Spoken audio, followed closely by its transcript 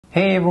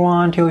Hey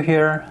everyone, Till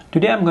here.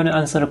 Today I'm going to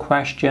answer the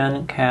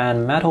question,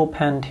 can metal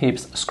pen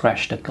tips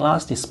scratch the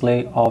glass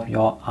display of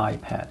your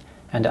iPad?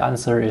 And the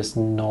answer is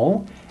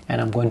no,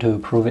 and I'm going to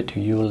prove it to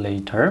you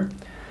later.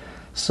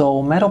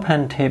 So metal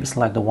pen tips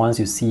like the ones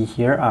you see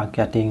here are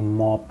getting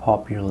more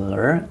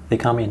popular. They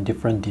come in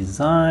different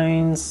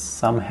designs.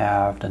 Some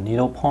have the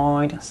needle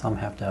point, some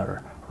have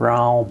the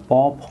round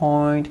ball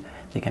point.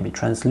 They can be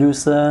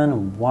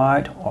translucent,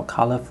 white, or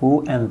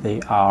colorful, and they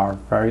are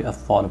very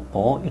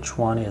affordable. Each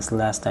one is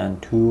less than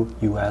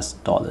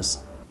 $2.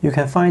 You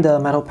can find the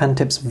metal pen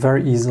tips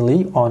very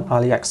easily on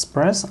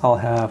AliExpress. I'll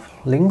have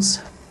links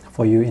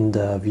for you in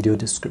the video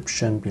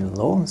description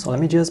below. So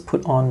let me just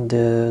put on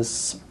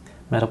this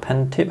metal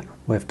pen tip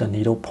with the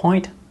needle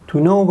point.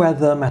 To know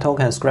whether metal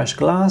can scratch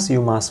glass,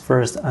 you must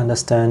first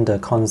understand the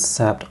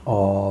concept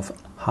of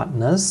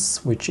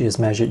hardness, which is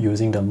measured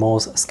using the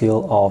Mohs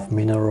scale of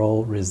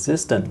mineral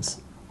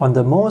resistance. On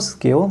the Mohs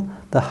scale,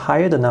 the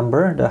higher the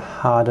number, the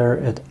harder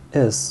it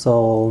is.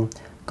 So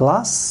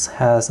glass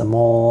has a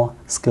Mohs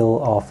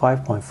scale of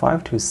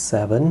 5.5 to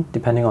 7,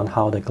 depending on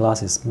how the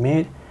glass is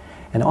made.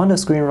 And on the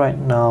screen right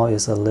now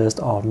is a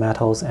list of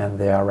metals and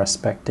their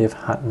respective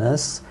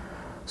hardness.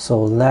 So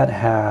lead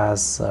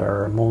has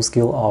a Mohs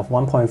scale of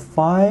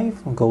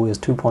 1.5, gold is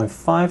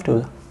 2.5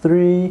 to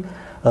 3,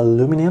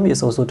 aluminum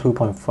is also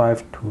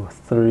 2.5 to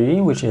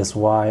 3, which is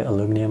why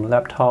aluminum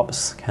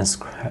laptops can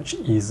scratch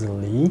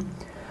easily.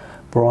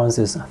 Bronze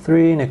is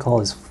 3,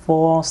 nickel is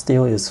 4,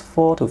 steel is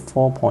 4 to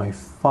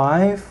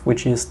 4.5,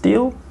 which is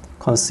still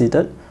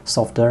considered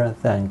softer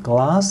than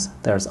glass.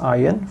 There's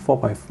iron,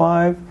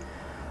 4.5.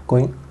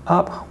 Going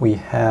up, we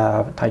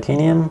have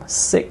titanium,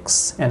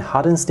 6, and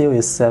hardened steel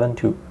is 7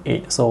 to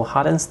 8. So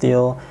hardened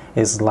steel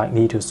is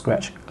likely to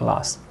scratch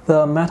glass.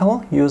 The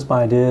metal used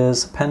by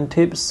these pen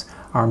tips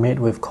are made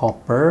with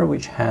copper,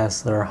 which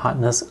has a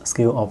hardness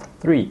scale of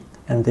 3,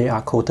 and they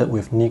are coated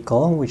with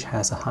nickel, which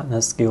has a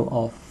hardness scale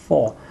of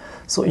 4.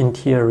 So in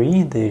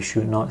theory, they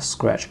should not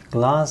scratch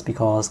glass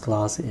because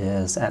glass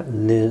is at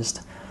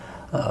least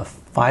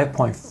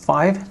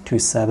 5.5 to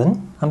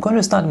 7. I'm going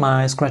to start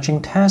my scratching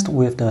test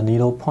with the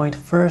needle point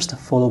first,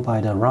 followed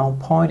by the round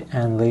point,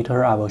 and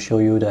later I will show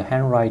you the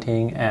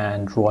handwriting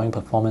and drawing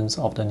performance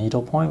of the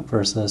needle point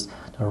versus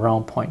the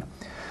round point.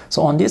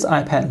 So on this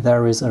iPad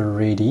there is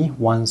already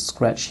one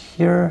scratch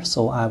here,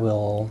 so I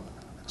will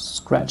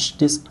scratch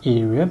this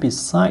area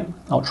beside.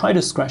 I'll try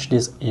to scratch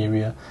this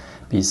area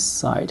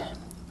beside,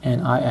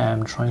 and I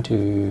am trying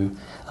to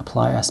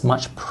apply as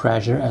much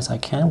pressure as I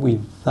can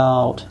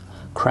without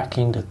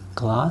cracking the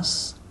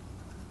glass,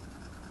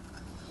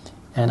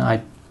 and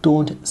I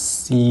don't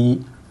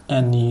see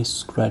any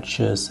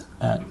scratches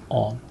at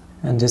all.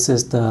 And this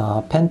is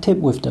the pen tip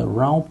with the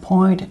round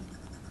point.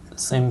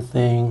 Same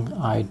thing,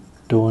 I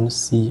don't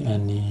see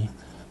any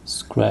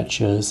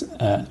scratches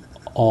at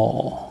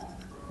all.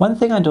 One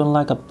thing I don't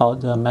like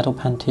about the metal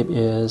pen tip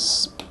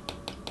is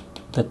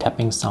the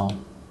tapping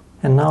sound.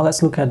 And now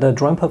let's look at the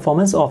drawing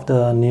performance of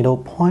the needle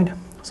point.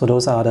 So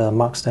those are the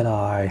marks that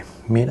I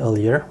made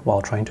earlier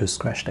while trying to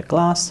scratch the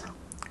glass.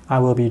 I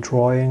will be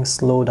drawing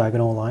slow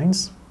diagonal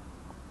lines.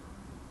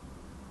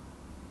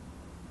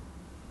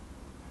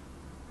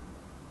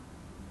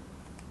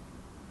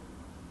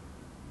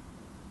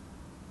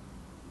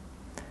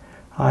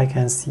 I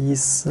can see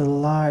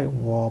slight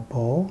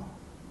wobble.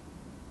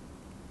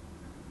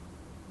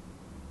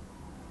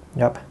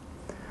 Yep,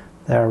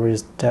 there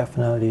is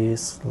definitely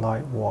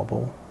slight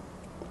wobble.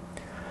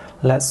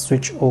 Let's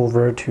switch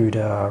over to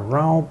the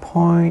round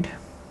point.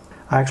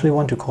 I actually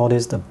want to call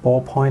this the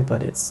ball point,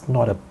 but it's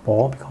not a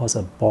ball because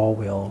a ball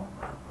will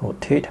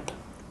rotate.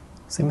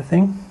 Same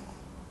thing,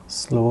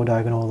 slow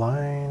diagonal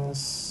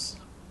lines.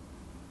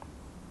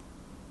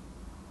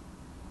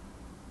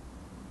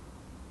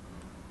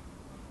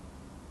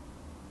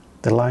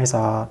 The lines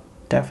are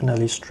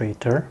definitely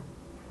straighter,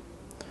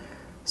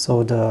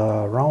 so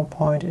the round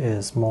point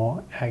is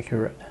more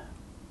accurate.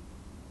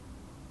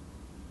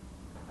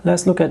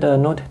 Let's look at the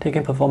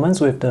note-taking performance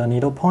with the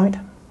needle point.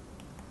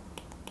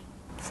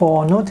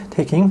 For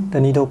note-taking, the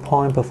needle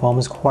point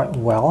performs quite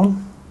well.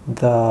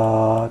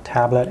 The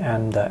tablet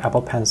and the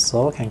Apple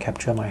Pencil can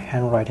capture my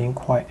handwriting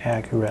quite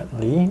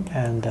accurately,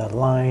 and the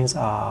lines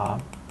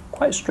are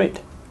quite straight.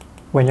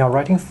 When you're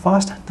writing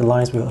fast, the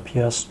lines will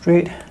appear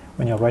straight.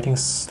 When you're writing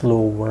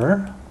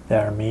slower,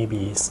 there may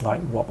be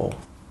slight wobble.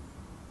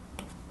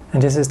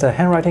 And this is the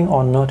handwriting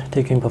or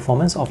note-taking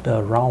performance of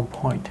the round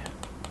point.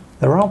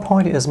 The round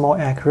point is more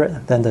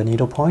accurate than the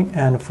needle point,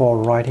 and for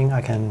writing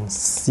I can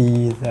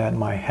see that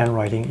my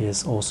handwriting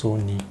is also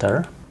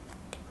neater.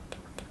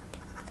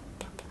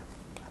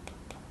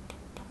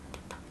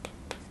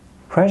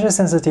 Pressure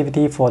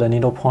sensitivity for the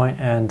needle point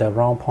and the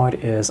round point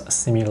is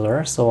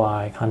similar, so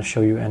I can't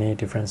show you any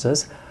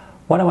differences.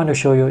 What I want to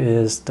show you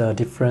is the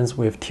difference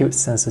with tilt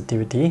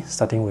sensitivity,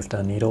 starting with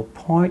the needle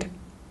point.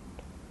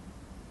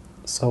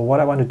 So what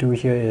I want to do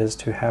here is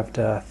to have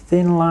the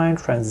thin line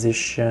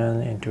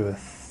transition into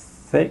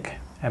thick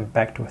and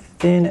back to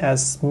thin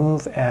as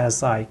smooth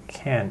as I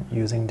can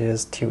using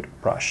this tilt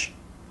brush.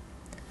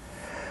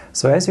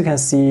 So as you can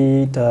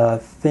see, the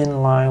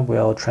thin line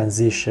will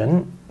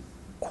transition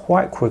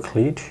quite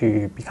quickly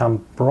to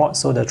become broad,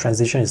 so the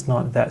transition is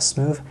not that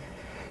smooth.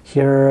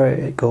 Here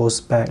it goes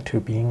back to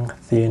being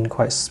thin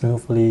quite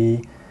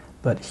smoothly,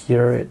 but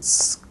here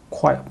it's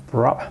quite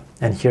abrupt,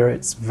 and here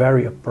it's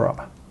very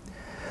abrupt.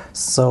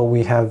 So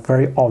we have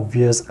very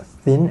obvious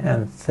thin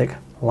and thick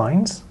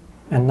lines.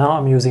 And now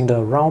I'm using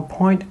the round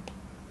point.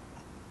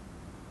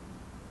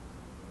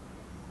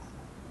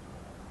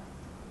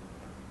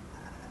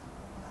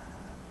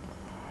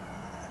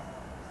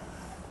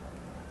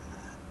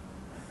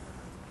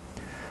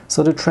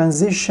 So the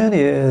transition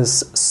is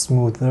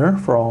smoother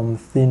from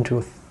thin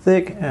to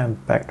thick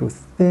and back to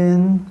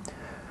thin.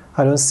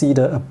 I don't see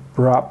the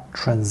abrupt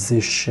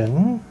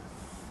transition.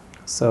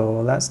 So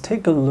let's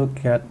take a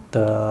look at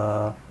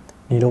the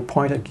needle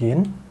point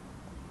again.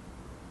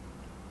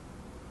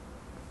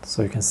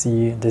 So you can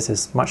see this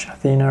is much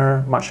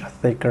thinner, much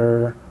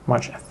thicker,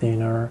 much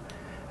thinner.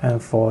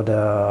 And for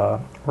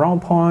the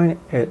round point,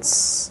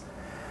 it's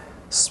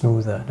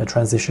smoother. The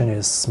transition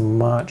is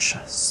much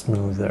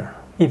smoother.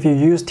 If you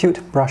use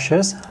tilt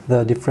brushes,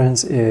 the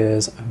difference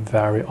is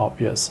very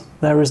obvious.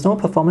 There is no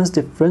performance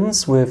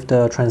difference with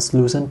the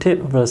translucent tip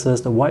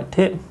versus the white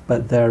tip,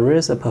 but there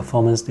is a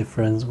performance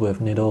difference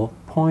with needle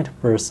point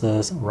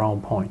versus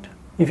round point.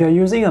 If you're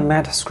using a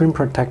matte screen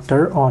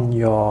protector on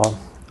your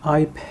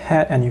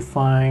iPad and you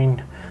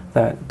find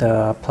that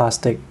the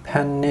plastic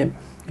pen nib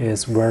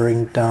is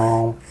wearing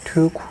down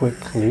too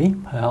quickly,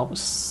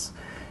 perhaps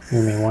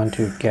you may want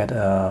to get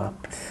a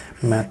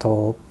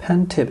metal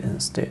pen tip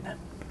instead.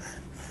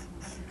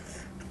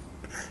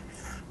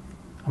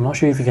 I'm not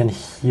sure if you can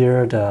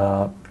hear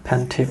the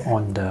pen tip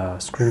on the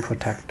screen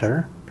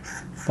protector,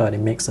 but it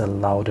makes a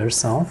louder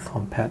sound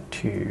compared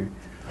to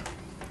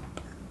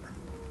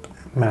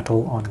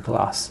metal on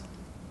glass.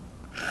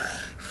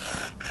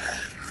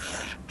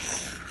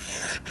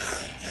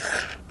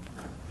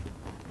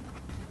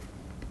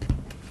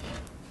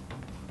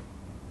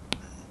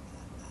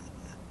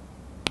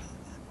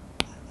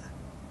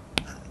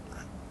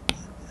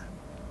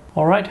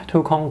 Alright,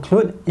 to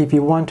conclude, if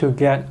you want to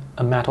get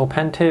a metal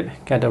pen tip,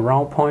 get the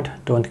round point,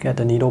 don't get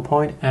the needle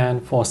point,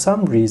 and for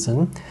some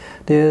reason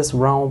this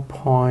round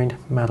point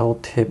metal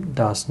tip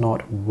does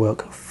not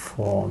work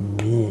for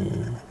me.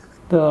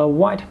 The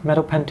white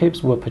metal pen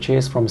tips were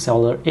purchased from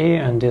seller A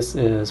and this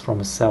is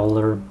from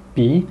seller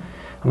B.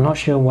 I'm not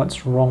sure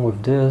what's wrong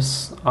with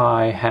this.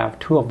 I have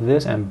two of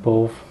this and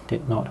both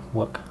did not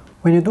work.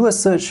 When you do a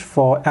search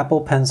for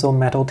Apple Pencil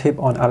metal tip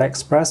on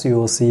AliExpress, you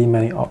will see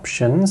many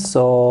options.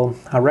 So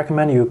I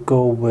recommend you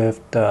go with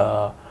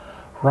the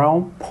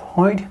round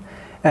point.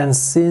 And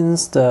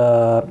since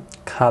the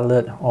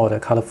colored or the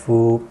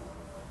colorful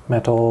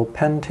metal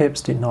pen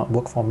tips did not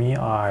work for me,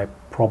 I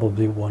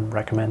probably won't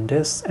recommend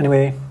this.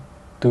 Anyway,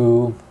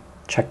 do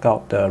check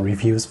out the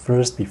reviews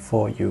first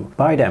before you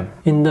buy them.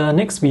 In the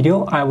next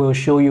video, I will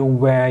show you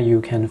where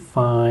you can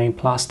find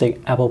plastic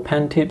Apple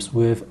pen tips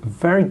with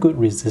very good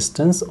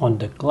resistance on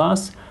the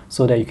glass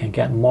so that you can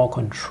get more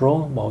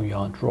control while you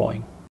are drawing.